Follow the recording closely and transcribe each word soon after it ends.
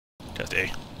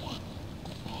birthday.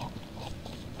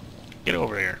 Get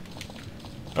over here.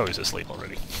 Oh, he's asleep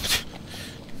already.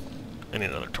 I need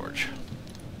another torch.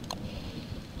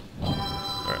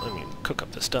 Alright, let me cook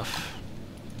up this stuff.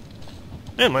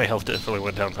 And my health definitely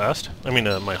went down fast. I mean,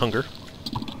 my hunger.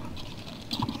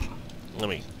 Let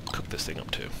me cook this thing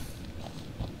up too.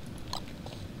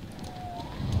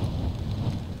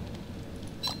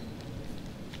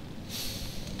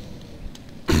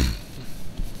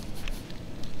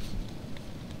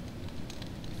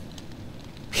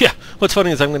 Yeah, what's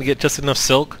funny is I'm going to get just enough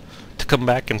silk to come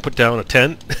back and put down a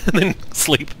tent, and then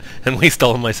sleep and waste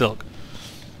all of my silk.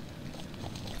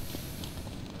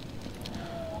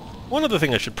 One other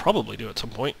thing I should probably do at some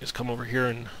point is come over here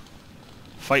and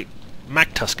fight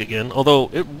MacTusk again, although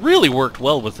it really worked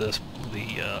well with the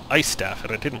ice staff,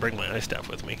 and I didn't bring my ice staff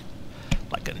with me.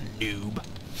 Like a noob.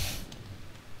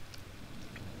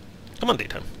 Come on,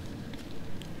 daytime.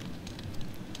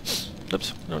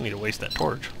 Oops, I don't need to waste that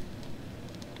torch.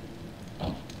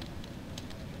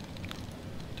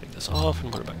 Take this off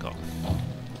and put it back on.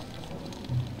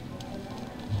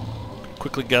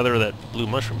 Quickly gather that blue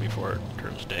mushroom before it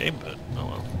turns day, but oh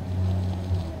well.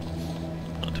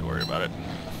 Not too worried about it.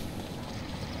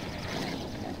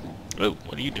 Oh,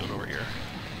 what are you doing over here?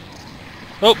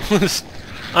 Oh,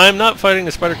 I'm not fighting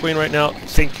the Spider Queen right now.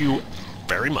 Thank you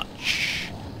very much.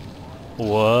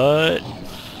 What?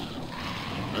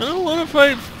 I don't want to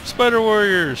fight Spider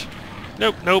Warriors.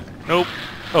 Nope, nope, nope.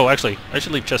 Oh, actually, I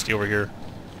should leave Chesty over here.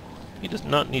 He does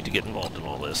not need to get involved in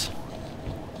all this.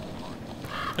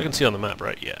 I can see on the map,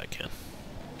 right? Yeah, I can.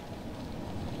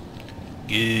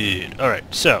 Good.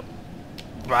 Alright, so.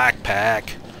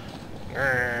 Backpack.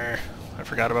 I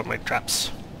forgot about my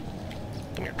traps.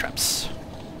 Come here, traps.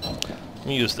 Let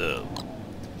me use the...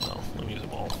 well, let me use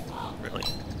them all. Really.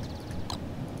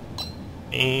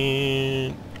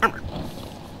 And... armor.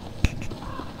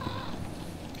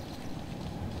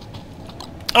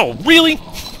 Oh, really?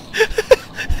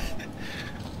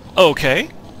 Okay.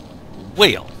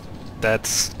 Well,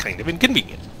 that's kind of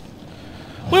inconvenient.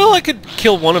 Well, I could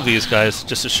kill one of these guys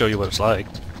just to show you what it's like.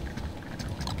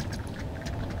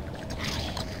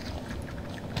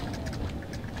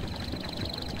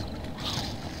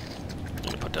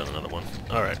 Let me put down another one.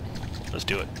 Alright, let's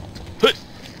do it. Hut!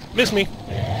 Miss me!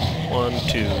 1,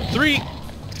 2, 3.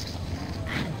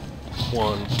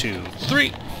 1, 2,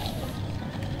 3.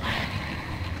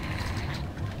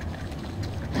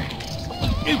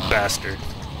 You bastard.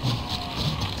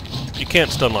 You can't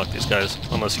stun lock these guys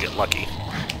unless you get lucky.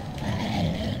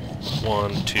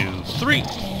 1, 2, 3.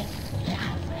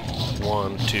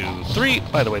 1, 2, 3.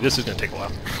 By the way, this is going to take a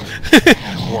while.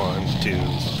 1, 2,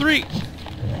 3.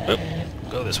 Oop,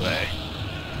 go this way.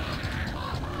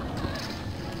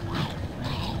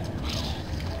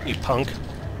 You punk.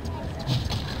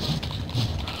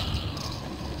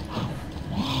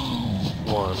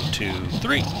 1, 2,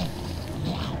 3.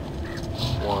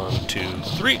 1, 2,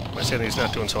 3. My sanity's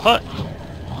not doing so hot.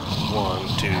 1,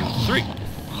 2, 3.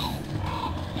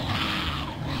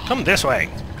 Come this way.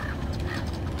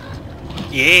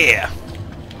 Yeah.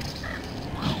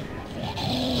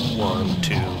 1,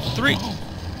 2, 3.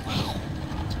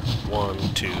 1,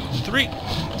 2, 3.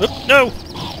 Oop, no.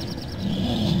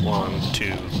 1,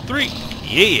 2, 3.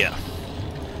 Yeah.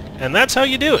 And that's how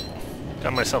you do it.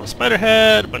 Got myself a spider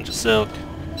head, a bunch of silk.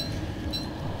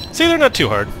 See, they're not too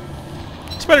hard.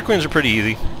 Spider Queens are pretty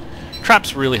easy.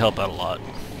 Traps really help out a lot.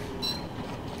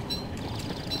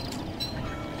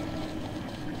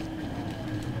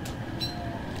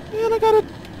 And I got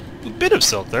a bit of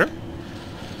silk there.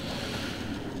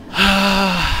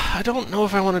 I don't know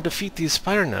if I want to defeat these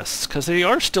spider nests, because they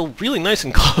are still really nice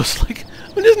and close. Like,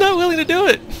 I'm just not willing to do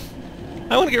it.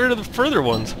 I want to get rid of the further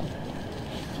ones.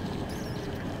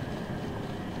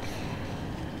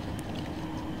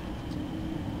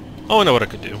 Oh, I know what I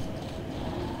could do.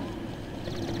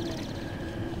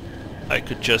 I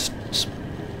could just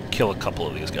kill a couple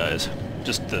of these guys.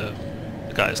 Just the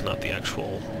guys, not the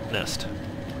actual nest.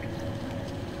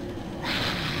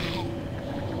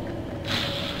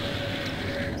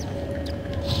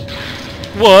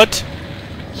 What?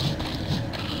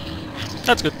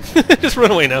 That's good. Just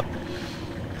run away now.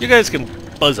 You guys can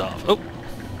buzz off. Oh.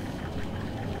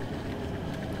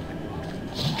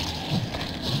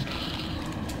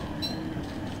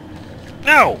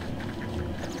 No!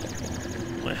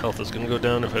 My health is going to go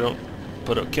down if I don't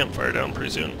put a campfire down pretty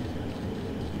soon.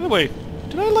 By the way,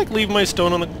 did I, like, leave my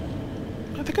stone on the...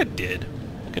 I think I did.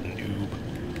 Like a noob.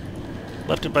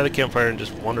 Left it by the campfire and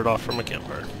just wandered off from a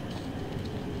campfire.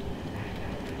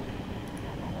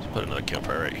 Let's put another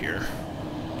campfire right here.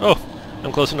 Oh!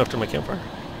 I'm close enough to my campfire.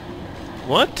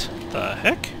 What the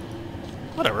heck?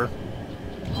 Whatever.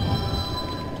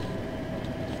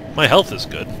 My health is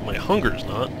good. My hunger's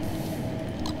not.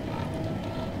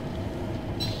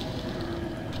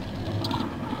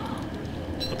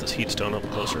 Put this heat stone up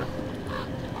closer.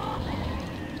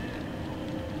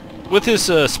 With his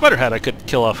spider hat, I could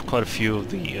kill off quite a few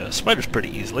of the spiders pretty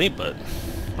easily, but...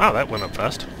 Wow, that went up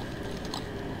fast.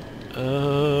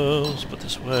 Let's put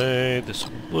this away,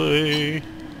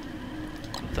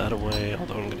 put that away,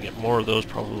 although I'm going to get more of those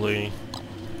probably.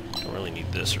 Don't really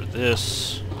need this or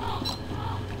this.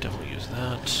 Definitely use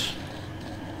that.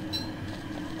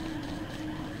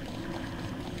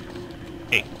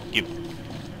 Hey, you.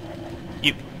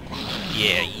 You.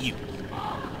 Yeah, you.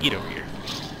 Get over here.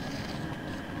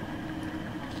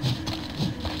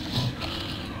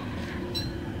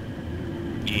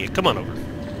 Yeah, come on over.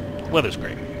 Weather's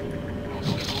great.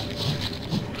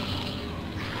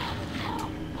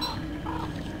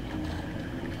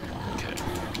 Okay.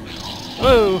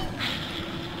 Whoa!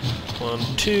 1,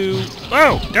 2...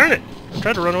 Oh! Darn it! I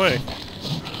tried to run away.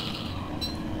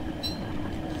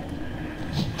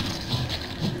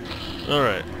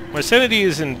 Alright. My sanity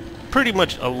is in pretty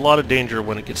much a lot of danger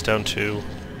when it gets down to...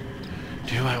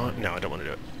 Do I want... No, I don't want to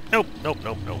do it. Nope, nope,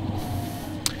 nope, nope.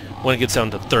 When it gets down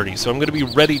to 30, so I'm going to be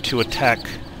ready to attack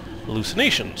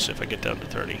hallucinations if I get down to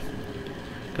 30.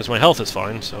 Because my health is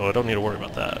fine, so I don't need to worry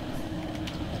about that.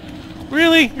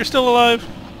 Really? You're still alive?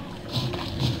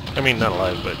 I mean, not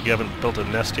alive, but you haven't built a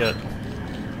nest yet?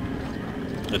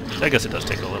 I guess it does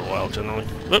take a little while, generally.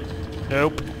 Oop.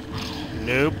 Nope.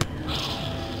 Nope.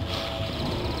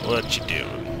 What you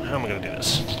doing? How am I going to do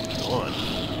this?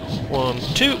 1,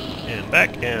 2, and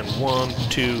back, and 1,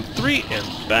 2, 3,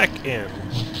 and back, and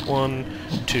 1,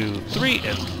 2, 3,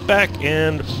 and back,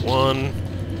 and 1,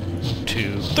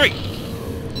 2, 3.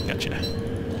 Gotcha.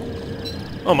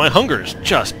 Oh, my hunger's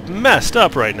just messed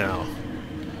up right now.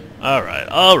 Alright,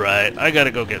 alright. I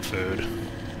gotta go get food.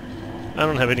 I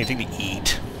don't have anything to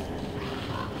eat.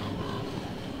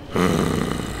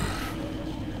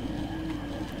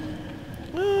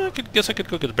 Guess I could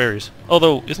go get the berries.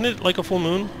 Although, isn't it like a full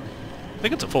moon? I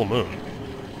think it's a full moon.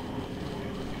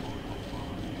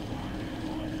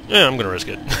 Yeah, I'm gonna risk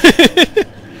it.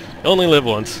 Only live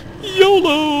once.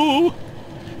 YOLO!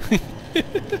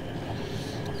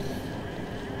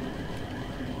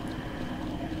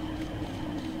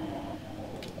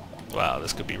 Wow,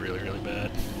 this could be really, really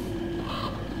bad.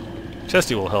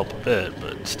 Chesty will help a bit,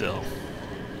 but still.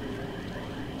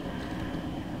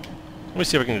 Let me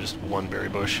see if I can do just one berry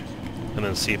bush, and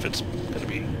then see if it's gonna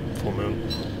be full moon.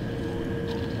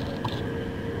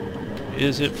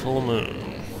 Is it full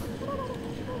moon?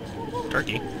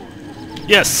 Turkey.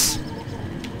 Yes!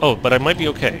 Oh, but I might be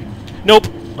okay. Nope!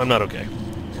 I'm not okay.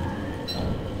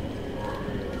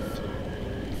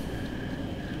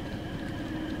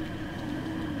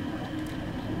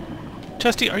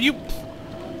 Chesty, are you...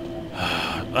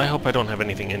 I hope I don't have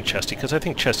anything in Chesty, because I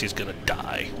think Chesty's gonna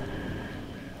die.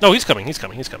 No, he's coming, he's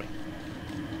coming, he's coming.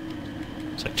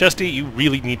 It's like, Chesty, you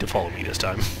really need to follow me this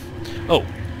time. Oh.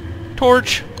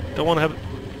 Torch! Don't want to have it...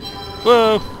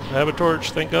 Whoa! I have a torch,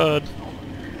 thank God.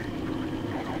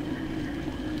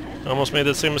 I almost made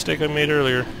that same mistake I made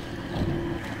earlier.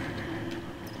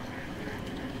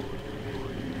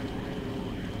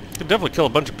 Could definitely kill a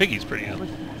bunch of piggies pretty easily.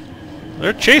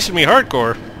 They're chasing me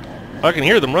hardcore. I can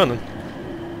hear them running.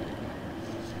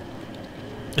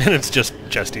 And it's just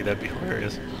Chesty, that'd be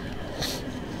hilarious.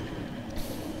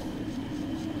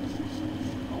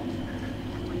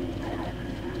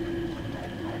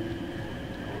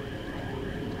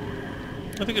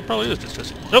 I think it probably is just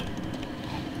Chesty. Nope!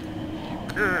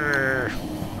 Grrr.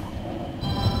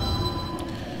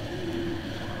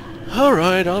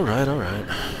 Alright, alright, alright.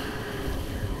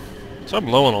 So I'm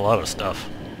low on a lot of stuff.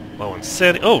 Low on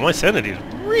sanity. Oh, my sanity is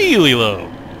really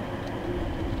low!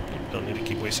 Don't need to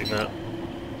keep wasting that.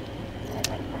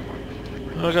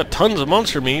 I got tons of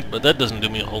monster meat, but that doesn't do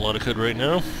me a whole lot of good right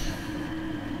now.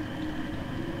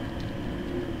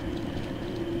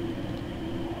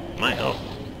 My health.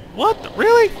 What?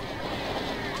 Really?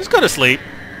 Just go to sleep.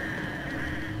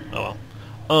 Oh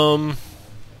well.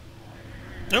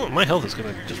 Oh, my health is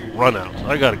gonna just run out.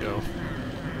 I gotta go.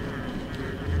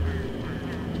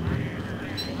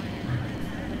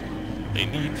 I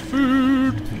need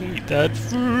food. Need that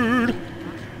food.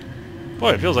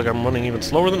 Boy, it feels like I'm running even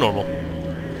slower than normal.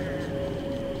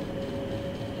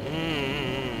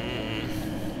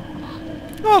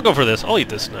 I'll go for this. I'll eat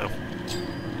this now.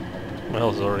 My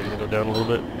health is already going to go down a little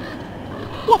bit.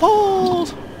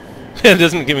 Waffles! It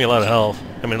doesn't give me a lot of health.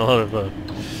 I mean, a lot of, I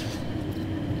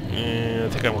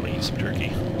think I want to eat some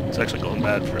turkey. It's actually going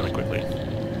bad fairly quickly.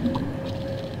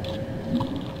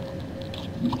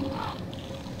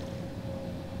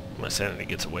 sanity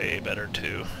gets way better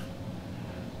too.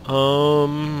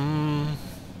 Oh,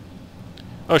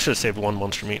 I should have saved one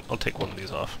monster meat. I'll take one of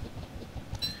these off.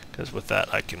 Because with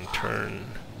that I can turn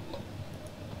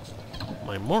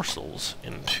my morsels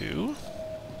into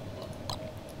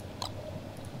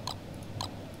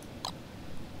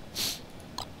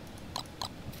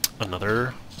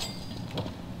another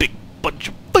big bunch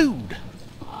of food.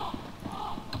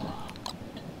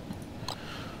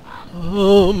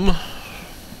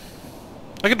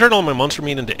 I can turn all my monster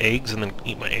meat into eggs and then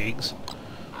eat my eggs,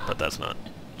 but that's not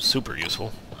super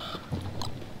useful.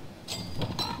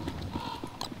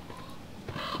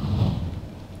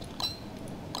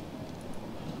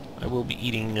 I will be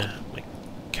eating my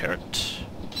carrot,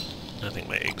 and I think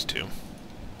my eggs too.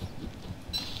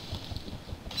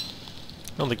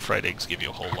 I don't think fried eggs give you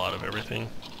a whole lot of everything.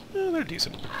 They're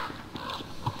decent.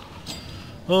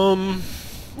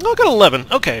 I got 11.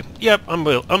 Okay, yep, I'm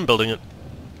building it.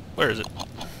 Where is it?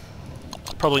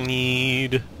 Probably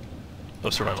need... Oh,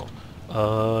 survival.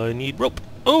 I need rope.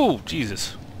 Oh,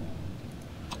 Jesus.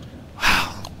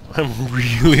 Wow, I'm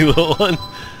really low on...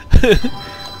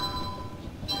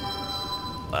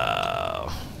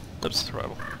 Wow. Oops,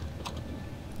 survival.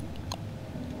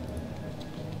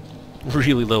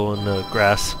 Really low on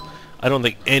grass. I don't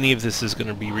think any of this is going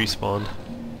to be respawned.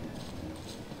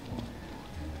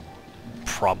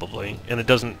 Probably, and it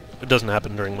doesn't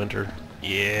happen during winter.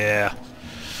 Yeah.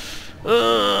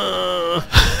 Oh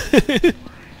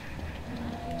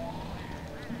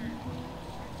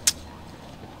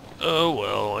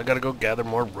well, I gotta go gather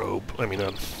more rope. I mean,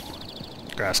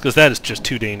 grass, because that is just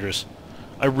too dangerous.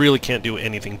 I really can't do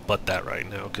anything but that right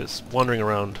now, because wandering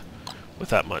around with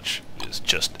that much is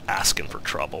just asking for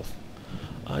trouble.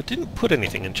 I didn't put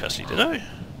anything in Chesty, did I?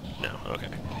 No, okay.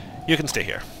 You can stay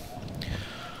here.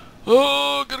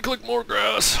 Oh, gotta collect more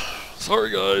grass. Sorry,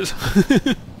 guys.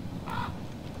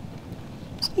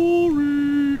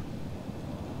 Sorry.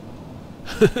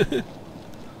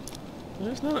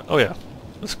 There's not a... Oh, yeah.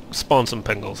 Let's spawn some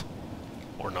pengals.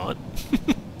 Or not.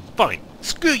 Fine.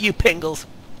 Screw you, pengals.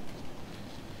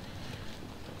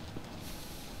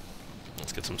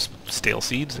 Let's get some stale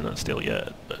seeds. They're not stale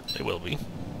yet, but they will be.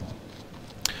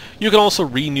 You can also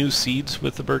renew seeds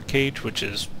with the bird cage, which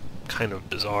is kind of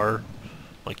bizarre.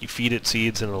 Like, you feed it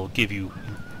seeds and it'll give you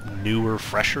newer,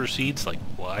 fresher seeds. Like,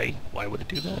 why? Why would it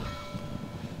do that?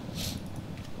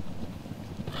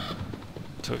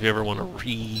 So if you ever want to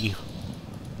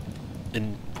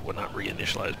well, not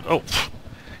reinitialize... Oh!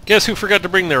 Guess who forgot to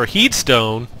bring their heat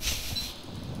stone?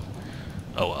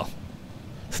 Oh well.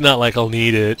 It's not like I'll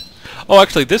need it. Oh,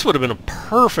 actually, this would have been a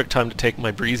perfect time to take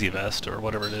my breezy vest, or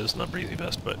whatever it is. Not breezy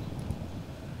vest, but...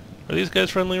 Are these guys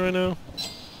friendly right now?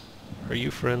 Are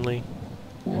you friendly?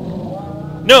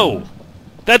 No!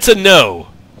 That's a no!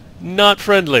 Not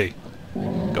friendly.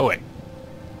 Go away.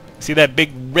 See that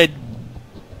big red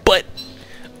butt?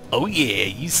 Oh yeah,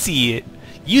 you see it.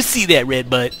 You see that red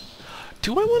butt.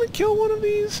 Do I want to kill one of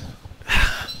these?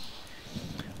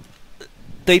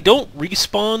 They don't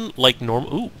respawn like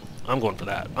normal. Ooh, I'm going for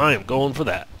that. I am going for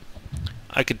that.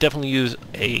 I could definitely use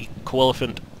a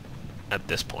co-elephant at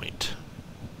this point.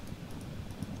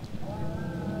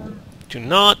 Do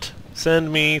not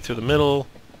send me through the middle.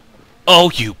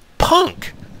 Oh, you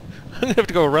punk! I'm gonna have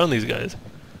to go around these guys.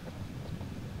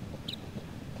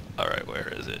 Alright,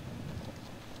 where is it?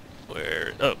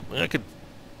 Where... Oh, I could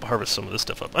harvest some of this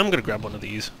stuff up. I'm gonna grab one of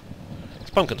these. These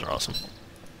pumpkins are awesome.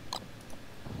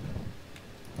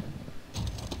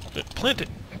 Plant it!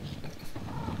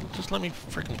 Just let me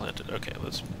freaking plant it. Okay,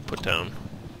 let's put down...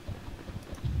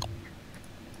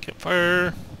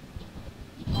 Campfire.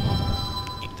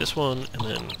 Eat this one, and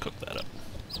then cook that up.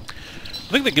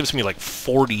 I think that gives me like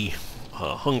 40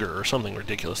 hunger or something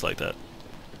ridiculous like that.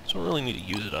 So I don't really need to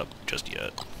use it up just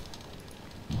yet.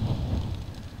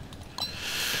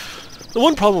 The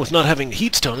one problem with not having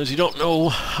heat stone is you don't know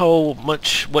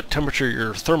what temperature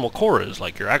your thermal core is,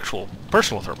 like your actual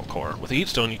personal thermal core. With a heat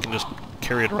stone you can just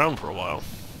carry it around for a while.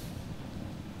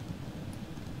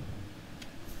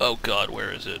 Oh god,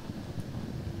 where is it?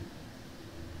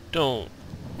 Don't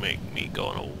make me go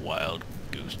on a wild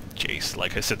goose chase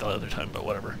like I said the other time, but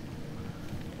whatever.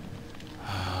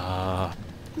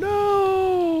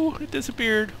 No! It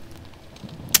disappeared.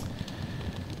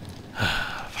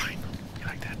 Fine. You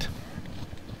like that.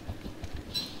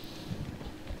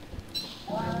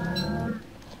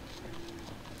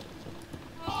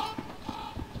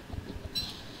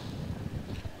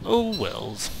 Oh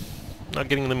wells. Not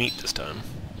getting the meat this time.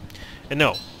 And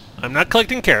no, I'm not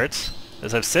collecting carrots.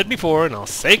 As I've said before, and I'll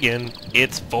say again,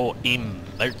 it's for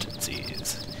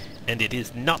emergencies. And it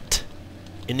is not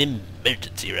an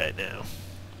emergency right now.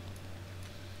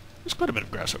 There's quite a bit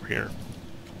of grass over here.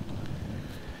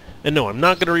 And no, I'm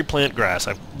not going to replant grass.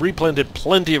 I've replanted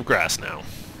plenty of grass now.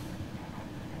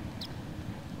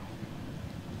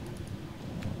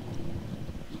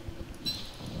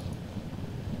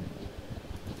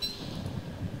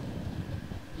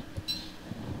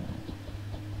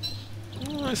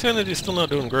 Well, my sanity's still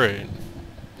not doing great.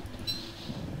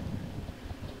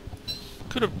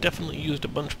 Could have definitely used a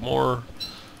bunch more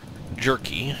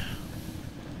jerky.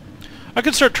 I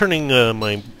could start turning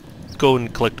my... go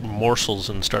and collect morsels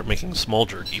and start making small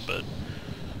jerky, but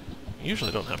I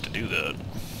usually don't have to do that.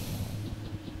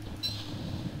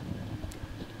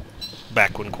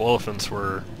 Back when qualiphants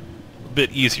were a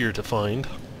bit easier to find.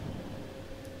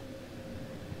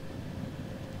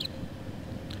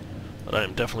 But I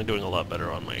am definitely doing a lot better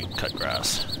on my cut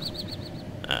grass.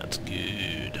 That's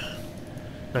good.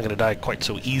 Not going to die quite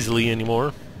so easily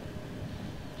anymore.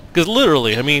 Because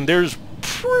literally, I mean, there's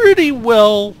pretty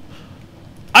well...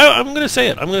 I'm going to say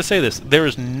it. I'm going to say this. There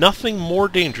is nothing more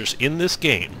dangerous in this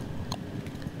game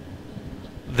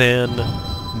than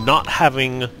not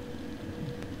having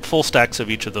full stacks of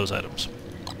each of those items.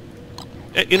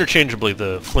 Interchangeably,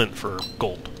 the flint for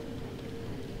gold.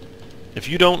 If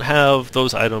you don't have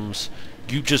those items,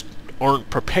 you just aren't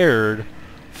prepared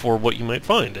for what you might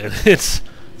find. And it's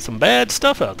some bad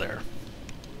stuff out there.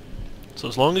 So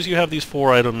as long as you have these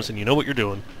 4 items and you know what you're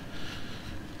doing,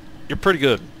 you're pretty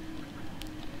good.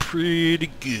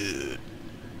 Pretty good.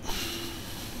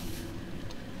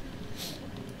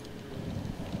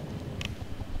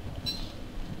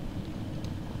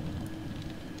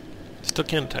 Still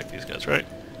can't attack these guys, right?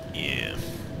 Yeah.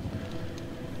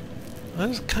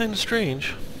 That's kind of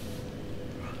strange.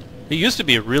 It used to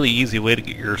be a really easy way to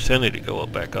get your sanity to go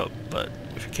back up, but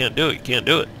if you can't do it, you can't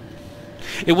do it.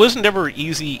 It wasn't ever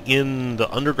easy in the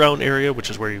underground area, which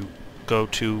is where you go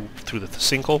to through the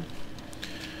sinkhole.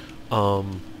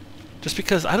 Just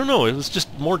because, I don't know, it was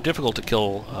just more difficult to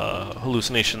kill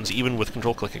hallucinations, even with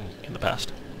control clicking in the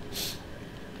past.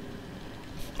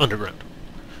 Underground.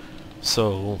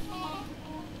 So,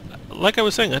 like I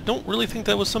was saying, I don't really think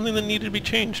that was something that needed to be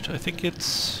changed. I think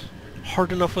it's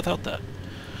hard enough without that.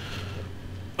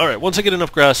 Alright, once I get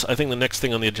enough grass, I think the next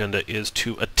thing on the agenda is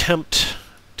to attempt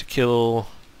to kill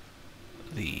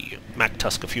the Mac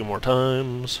Tusk a few more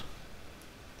times.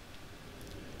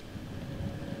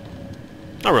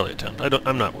 Not really attempt.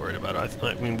 I'm not worried about it.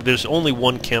 I mean, there's only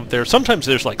one camp there. Sometimes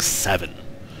there's like 7.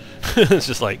 It's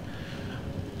just like,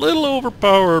 little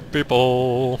overpowered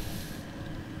people.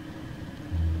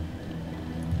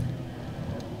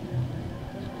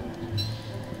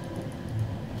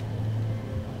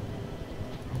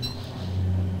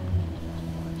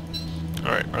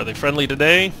 Alright, are they friendly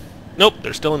today? Nope,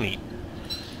 they're still in heat.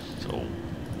 So,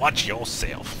 watch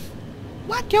yourself.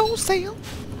 Watch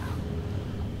yourself.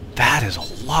 That is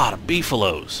a lot of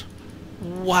beefaloes.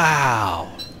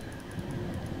 Wow.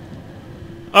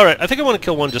 Alright, I think I want to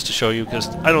kill one just to show you, because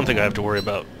I don't think I have to worry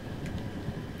about,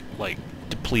 like,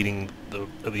 depleting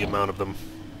the amount of them.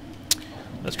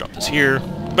 Let's drop this here.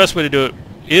 The best way to do it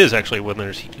is actually when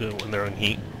there's when they're on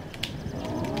heat.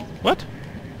 What?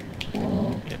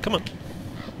 Yeah, come on.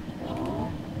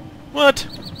 What?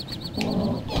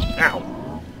 Ow.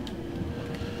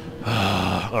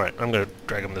 Alright, I'm gonna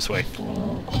drag him this way.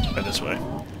 Or this way.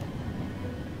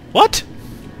 What?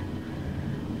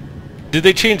 Did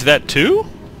they change that too?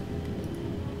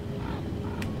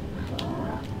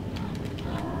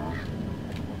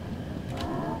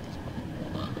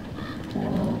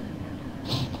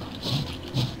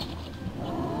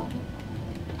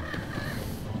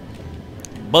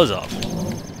 Buzz off.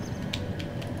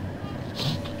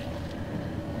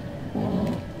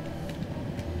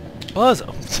 Buzz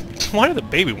off. Why are the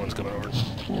baby ones coming over?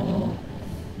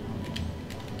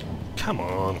 Come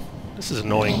on. This is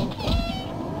annoying.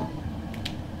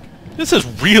 This is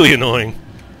really annoying.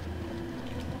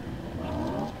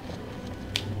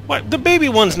 What? The baby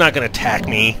one's not gonna attack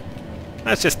me.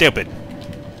 That's just stupid.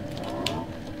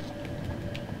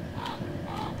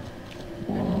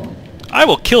 I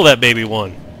will kill that baby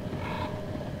one.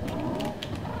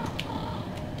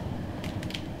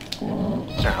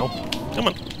 Ow. Come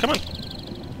on, come on.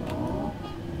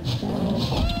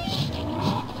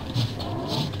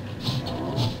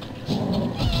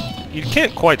 You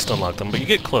can't quite stunlock them, but you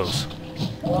get close.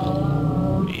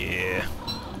 Yeah.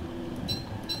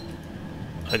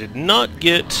 I did not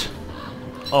get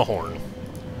a horn.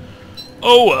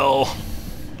 Oh well.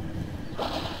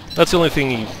 That's the only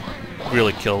thing you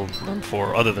really kill them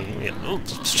for, other than, you know,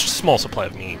 it's a small supply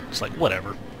of meat. It's like,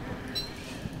 whatever.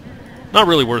 Not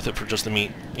really worth it for just the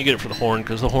meat. You get it for the horn,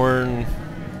 because the horn...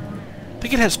 I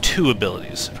think it has 2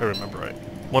 abilities, if I remember right.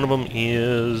 One of them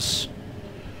is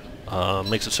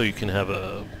makes it so you can have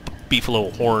a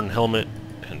beefalo horn helmet,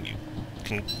 and you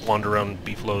can wander around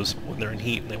beefalos when they're in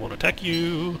heat and they won't attack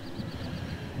you.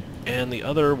 And the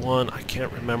other one, I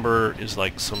can't remember, is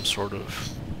like some sort of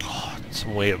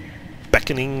some way of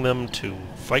beckoning them to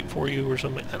fight for you or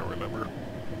something. I don't remember.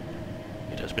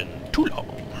 It has been too long.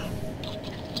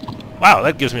 Wow,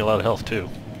 that gives me a lot of health too.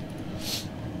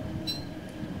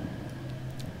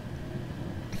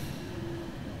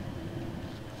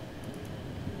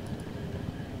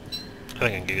 I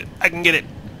think I can get it. I can get it!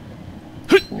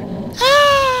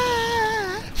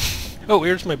 Oh,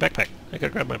 here's my backpack. I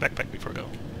gotta grab my backpack before I go.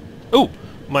 Oh!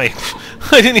 My...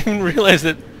 I didn't even realize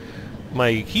that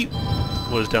my heat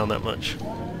was down that much.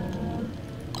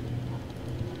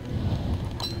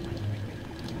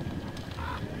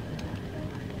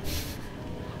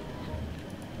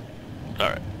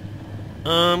 Alright.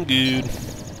 I'm good.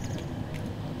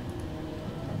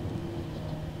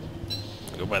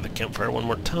 Go by the campfire one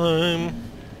more time.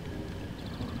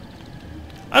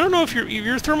 I don't know if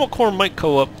your thermal core might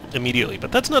go up immediately,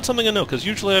 but that's not something I know, because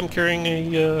usually I'm carrying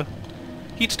a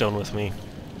heat stone with me.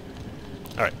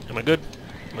 Alright, am I good?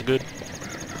 Am I good?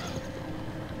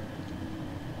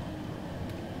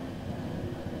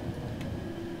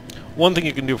 One thing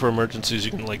you can do for emergencies,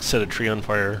 you can like set a tree on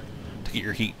fire to get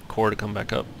your heat core to come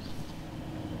back up.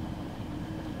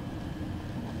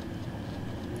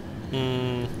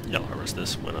 Yeah, I'll harvest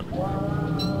this. Why not?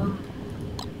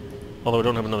 Although I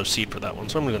don't have another seed for that one,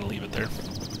 so I'm going to leave it there.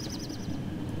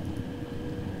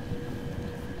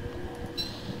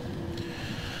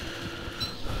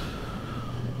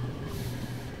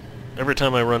 Every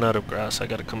time I run out of grass, I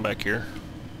got to come back here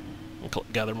and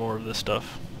gather more of this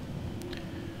stuff.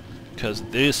 Because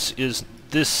these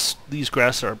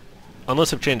grass are,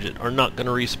 unless I've changed it, are not going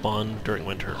to respawn during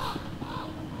winter.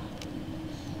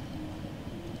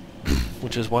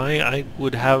 Which is why I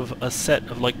would have a set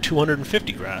of like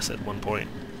 250 grass at one point.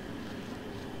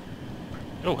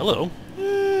 Oh, hello.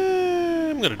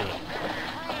 I'm gonna do it.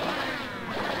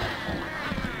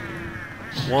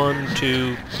 1,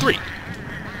 2, 3.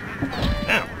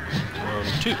 Ow. 1,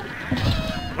 2.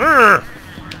 Urgh!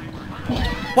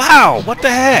 Wow! What the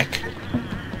heck?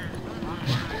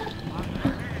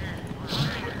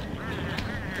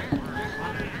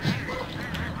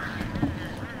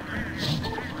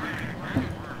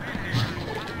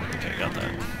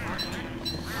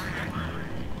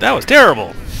 That was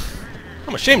terrible!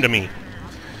 I'm ashamed of me!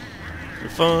 You're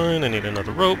fine, I need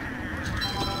another rope.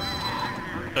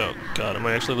 Oh god, am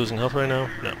I actually losing health right now?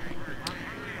 No.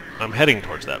 I'm heading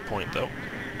towards that point, though.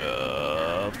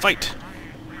 Fight!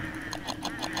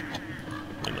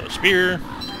 Another spear.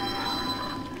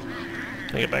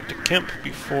 Can I get back to camp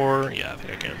before... Yeah, I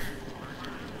think I can.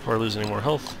 Before I lose any more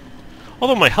health.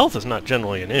 Although my health is not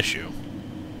generally an issue.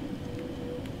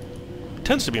 It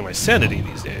tends to be my sanity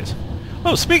these days.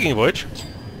 Oh, speaking of which,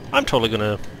 I'm totally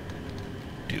gonna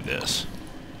do this.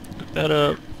 Cook that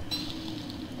up.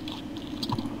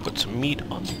 Put some meat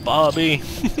on Bobby.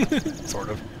 Sort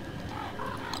of.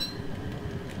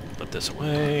 Put this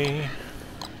away.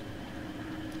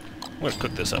 I'm gonna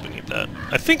cook this up and eat that.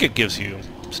 I think it gives you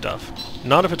stuff.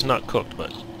 Not if it's not cooked,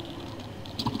 but...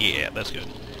 Yeah, that's good.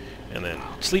 And then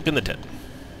sleep in the tent.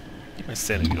 Get my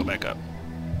sanity to go back up.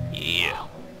 Yeah.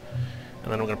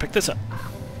 And then I'm gonna pick this up.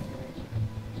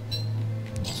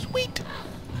 Sweet!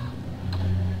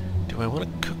 Do I want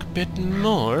to cook a bit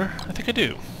more? I think I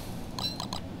do.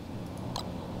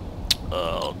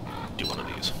 I'll do one of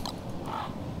these.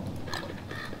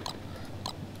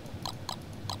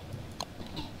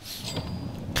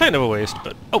 Kind of a waste,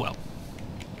 but oh well.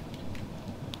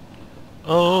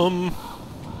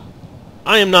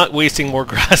 I am not wasting more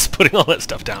grass putting all that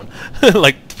stuff down.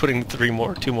 Like putting 2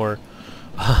 more.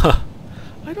 I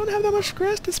don't have that much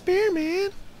grass to spare,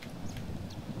 man.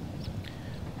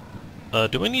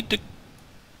 Do I need to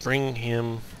bring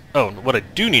him... Oh, what I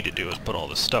do need to do is put all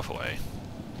this stuff away.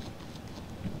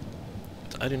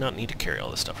 I do not need to carry all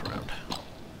this stuff around.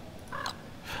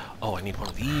 Oh, I need one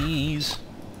of these.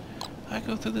 I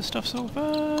go through this stuff so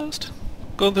fast.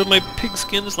 Going through my pig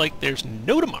skins like there's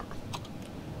no tomorrow.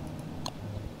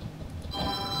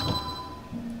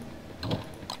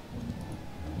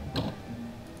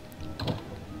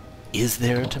 Is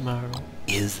there a tomorrow?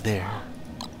 Is there?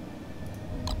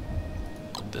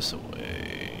 Put this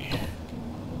away.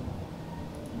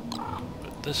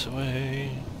 Put this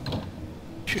away.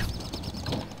 Phew.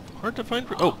 Hard to find...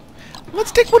 Oh!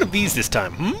 Let's take one of these this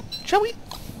time, Shall we?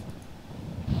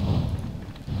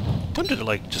 Tempted to,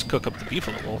 like, just cook up the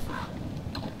beefalo wool.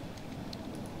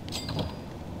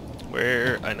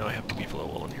 Where... I know I have the beefalo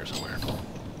wool in here somewhere.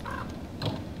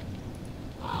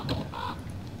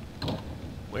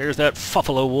 Where's that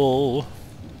buffalo wool?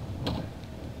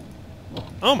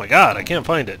 Oh my god, I can't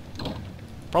find it.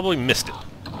 Probably missed it.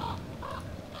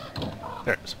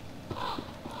 There it is.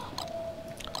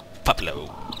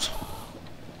 Buffaloes.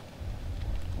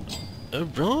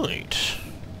 Alright.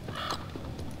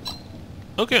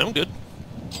 Okay, I'm good.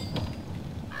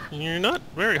 You're not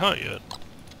very hot yet.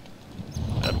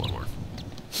 Add one more.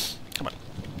 Come on.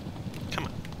 Come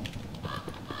on.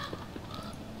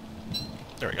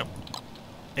 There we go.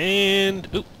 And...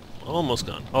 oop. Almost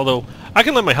gone. Although, I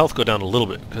can let my health go down a little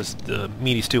bit, because the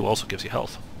meaty stew also gives you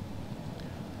health.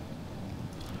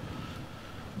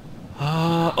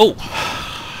 Oh!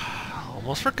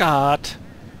 Almost forgot.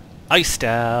 Ice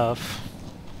staff.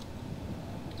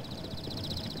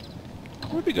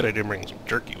 It would be a good idea to bring some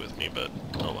jerky with me, but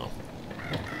oh well.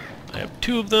 I have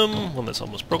two of them, one that's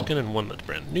almost broken and one that's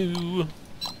brand new.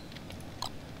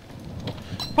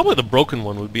 Probably the broken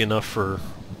one would be enough for...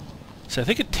 so I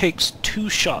think it takes 2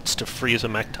 shots to freeze a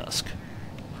mech tusk.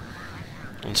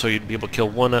 And so you'd be able to kill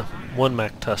one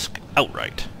mech tusk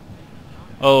outright.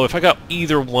 Oh, if I got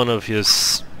either one of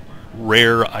his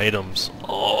rare items,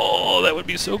 oh, that would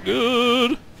be so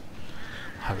good!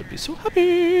 I would be so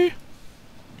happy!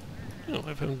 Oh, I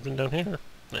haven't been down here.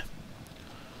 Nah.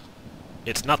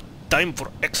 It's not time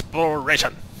for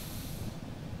exploration!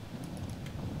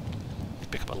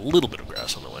 Pick up a little bit of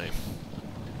grass on the way.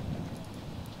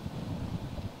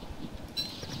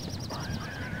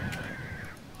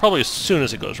 Probably as soon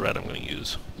as it goes red, I'm going to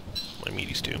use my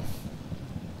meaty stew.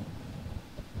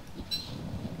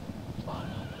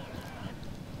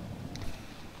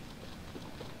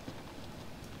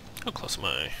 How close am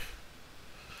I?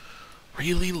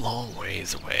 Really long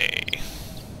ways away.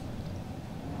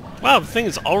 Wow, the thing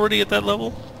is already at that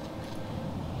level?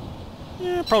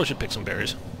 Yeah, probably should pick some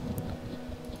berries.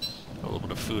 A little bit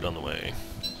of food on the way.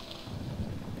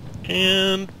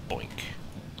 And boink.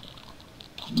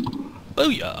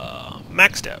 Booyah!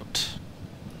 Maxed out.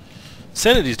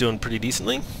 Sanity's doing pretty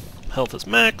decently. Health is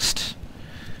maxed.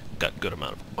 Got a good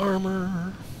amount of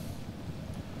armor.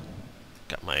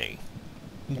 Got my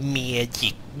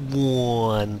magic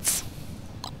wands.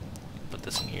 Put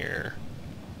this in here.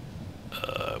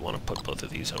 I want to put both of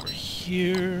these over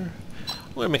here.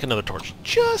 I'm going to make another torch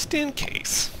just in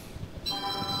case.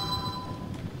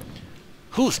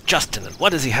 Who's Justin and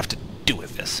what does he have to do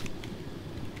with this?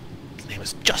 His name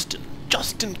is Justin.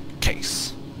 Just in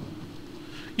case.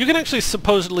 You can actually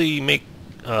supposedly make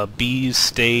bees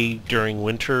stay during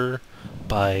winter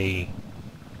by...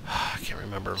 I can't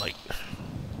remember, like...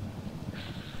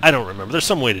 I don't remember. There's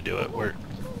some way to do it where...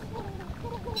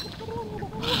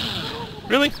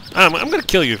 Really? I'm gonna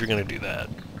kill you if you're gonna do that.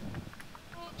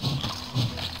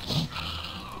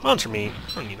 Monster meat.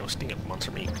 I don't need no stinking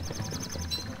monster meat.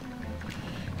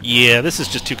 Yeah, this is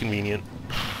just too convenient.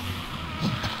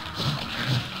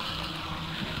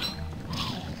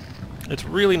 It's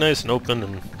really nice and open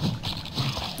and...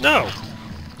 No!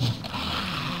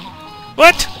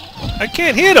 What?! I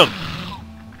can't hit him!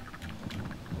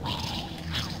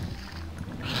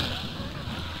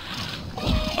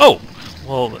 Oh!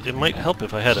 Well, it might help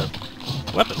if I had a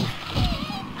weapon.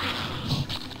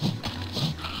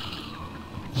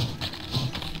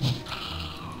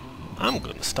 I'm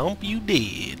gonna stomp you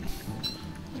dead.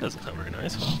 Doesn't sound very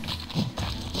nice.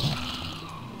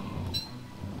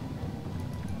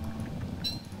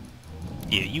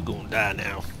 Yeah, you gonna die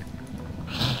now.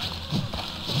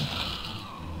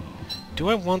 Do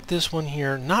I want this one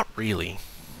here? Not really.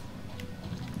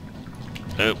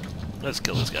 Nope. Let's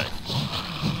kill this guy.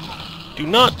 Do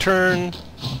not turn...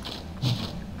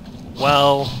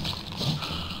 Well...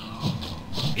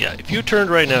 Yeah, if you turned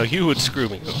right now, you would screw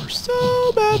me over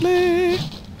so badly!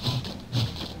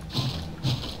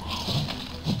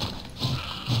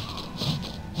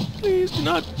 Please do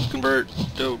not convert.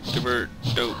 Don't convert.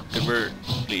 Don't convert.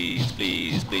 Please,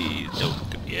 please, please. Don't.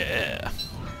 Yeah.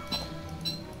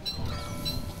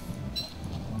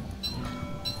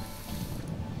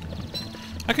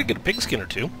 I could get a pig skin or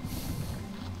two.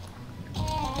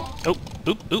 Oh,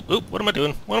 oop, oop, oop. What am I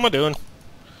doing? What am I doing?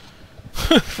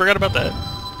 Forgot about that.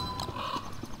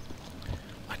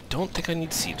 I don't think I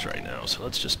need seeds right now, so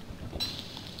let's just...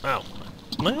 Wow.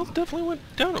 My health definitely went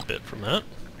down a bit from that.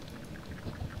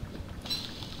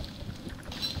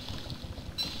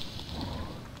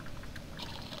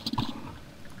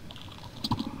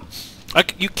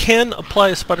 You can apply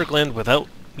a spider gland without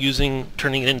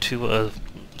turning it into a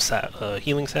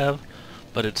healing salve,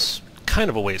 but it's kind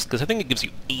of a waste, because I think it gives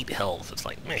you 8 health. It's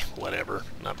like, meh, whatever.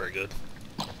 Not very good.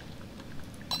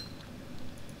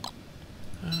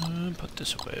 Put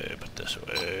this away, put this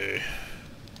away.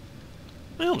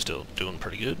 Well, I'm still doing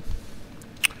pretty good.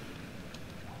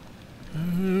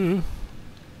 I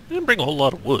didn't bring a whole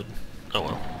lot of wood. Oh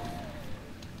well.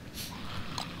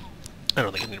 I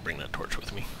don't think I need to bring that torch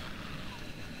with me.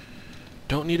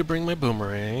 Don't need to bring my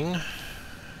boomerang.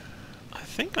 I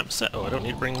think I'm set. Oh, I don't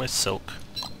need to bring my silk.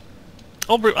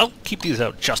 I'll keep these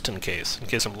out just in case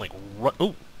I'm like,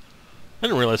 oh, I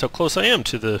didn't realize how close I am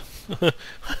to the.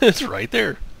 It's right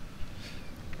there.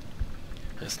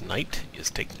 This night is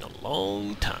taking a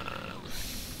long time.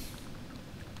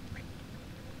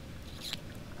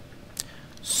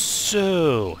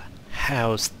 So,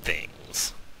 how's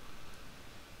things?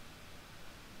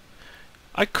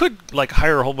 I could, like,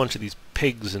 hire a whole bunch of these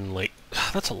pigs and, like...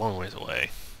 That's a long ways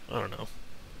away. I don't know.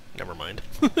 Never mind.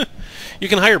 You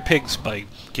can hire pigs by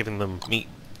giving them meat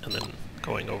and then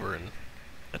going over and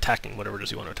attacking whatever it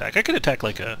is you want to attack. I could attack,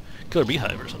 like, a killer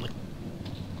beehive or something.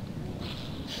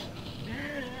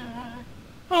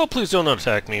 Oh, please don't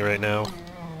attack me right now.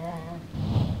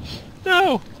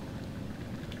 No!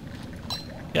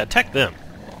 Yeah, attack them.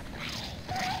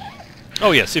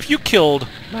 Oh yes, if you killed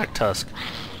MacTusk,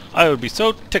 I would be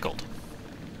so tickled.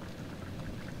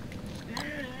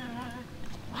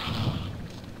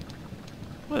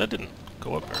 Well, that didn't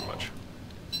go up very much.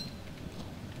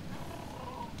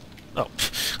 Oh,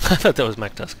 I thought that was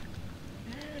MacTusk.